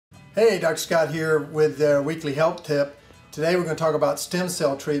Hey, Dr. Scott here with the weekly health tip. Today we're going to talk about stem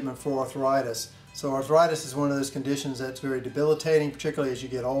cell treatment for arthritis. So arthritis is one of those conditions that's very debilitating, particularly as you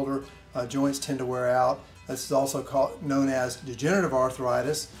get older. Joints tend to wear out. This is also known as degenerative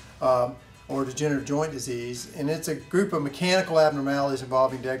arthritis or degenerative joint disease, and it's a group of mechanical abnormalities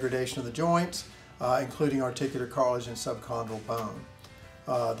involving degradation of the joints, including articular cartilage and subchondral bone.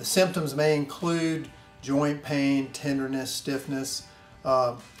 The symptoms may include joint pain, tenderness, stiffness,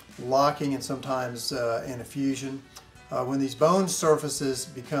 locking, and sometimes an effusion. When these bone surfaces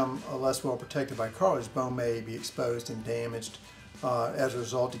become less well protected by cartilage, bone may be exposed and damaged. As a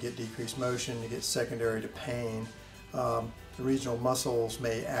result, to get decreased motion, to get secondary to pain. The regional muscles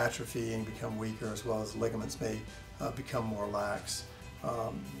may atrophy and become weaker, as well as ligaments may become more lax.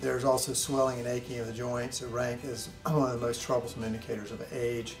 There's also swelling and aching of the joints. It ranks as one of the most troublesome indicators of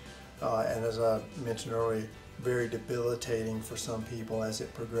age, and as I mentioned earlier, very debilitating for some people as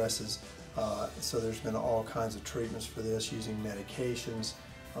it progresses. So there's been all kinds of treatments for this using medications,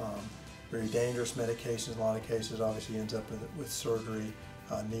 very dangerous medications in a lot of cases. Obviously ends up with surgery,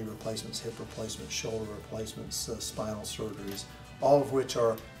 knee replacements, hip replacements, shoulder replacements, spinal surgeries, all of which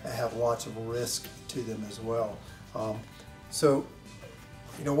have lots of risk to them as well. So,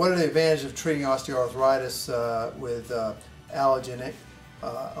 you know, what are the advantages of treating osteoarthritis with allogenic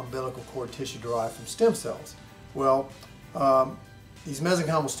umbilical cord tissue derived from stem cells? Well, these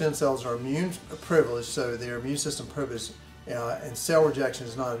mesenchymal stem cells are immune privileged, so their immune system privileged, and cell rejection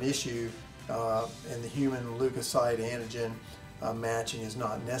is not an issue, and the human leukocyte antigen matching is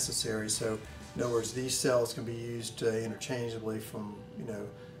not necessary. So, in other words, these cells can be used interchangeably from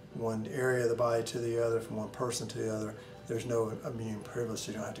one area of the body to the other, from one person to the other. There's no immune privilege,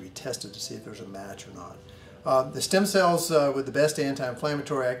 so you don't have to be tested to see if there's a match or not. The stem cells with the best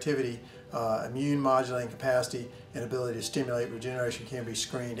anti-inflammatory activity, immune modulating capacity, and ability to stimulate regeneration can be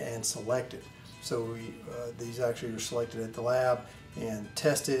screened and selected. So these actually are selected at the lab and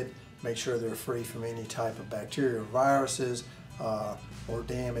tested, make sure they're free from any type of bacteria or viruses or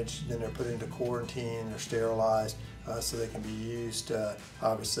damage. Then they're put into quarantine, they're sterilized, so they can be used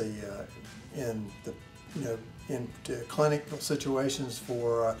obviously in the in clinical situations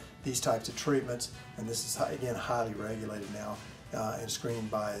for these types of treatments, and this is again highly regulated now and screened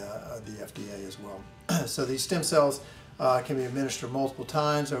by the FDA as well. So these stem cells can be administered multiple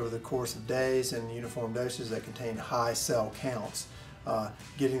times over the course of days in uniform doses that contain high cell counts,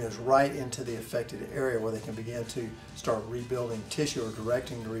 getting those right into the affected area where they can begin to start rebuilding tissue or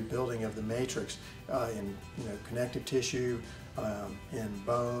directing the rebuilding of the matrix in connective tissue, in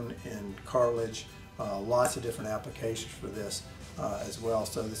bone, in cartilage. Lots of different applications for this as well.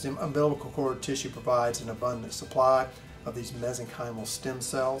 So this umbilical cord tissue provides an abundant supply of these mesenchymal stem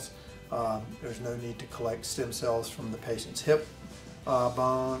cells. There's no need to collect stem cells from the patient's hip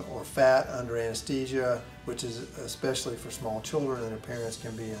bone or fat under anesthesia, which is especially for small children and their parents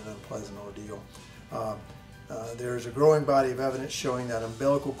can be an unpleasant ordeal. There's a growing body of evidence showing that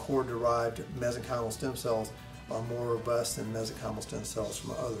umbilical cord derived mesenchymal stem cells are more robust than mesenchymal stem cells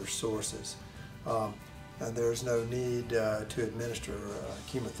from other sources. And there's no need to administer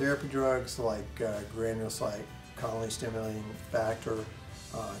chemotherapy drugs like granulocyte colony stimulating factor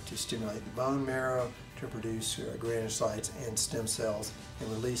to stimulate the bone marrow to produce granulocytes and stem cells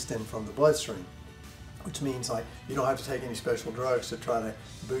and release them from the bloodstream, which means like you don't have to take any special drugs to try to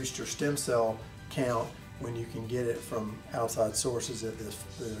boost your stem cell count when you can get it from outside sources that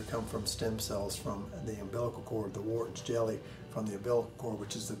come from stem cells from the umbilical cord, the Wharton's jelly from the umbilical cord,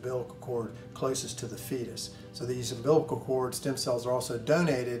 which is the umbilical cord closest to the fetus. So these umbilical cord stem cells are also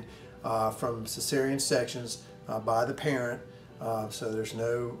donated from cesarean sections by the parent, so there's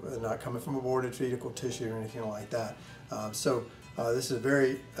not coming from aborted fetal tissue or anything like that. This is a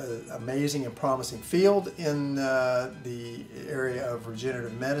very amazing and promising field in the area of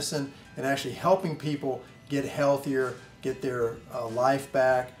regenerative medicine and actually helping people get healthier, get their life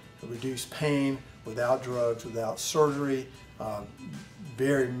back, reduce pain without drugs, without surgery,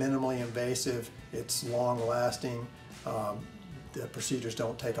 very minimally invasive, it's long lasting. The procedures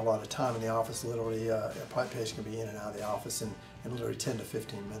don't take a lot of time in the office. Literally, a patient can be in and out of the office in literally 10 to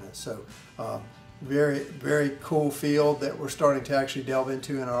 15 minutes. So very, very cool field that we're starting to actually delve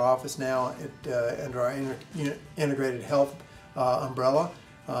into in our office now under our integrated health umbrella.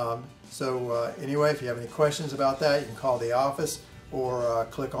 Anyway, if you have any questions about that, you can call the office or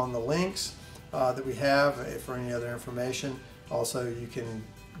click on the links that we have for any other information. Also, you can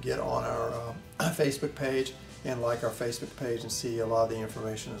get on our Facebook page and like our Facebook page and see a lot of the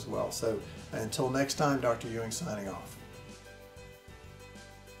information as well. So until next time, Dr. Ewing signing off.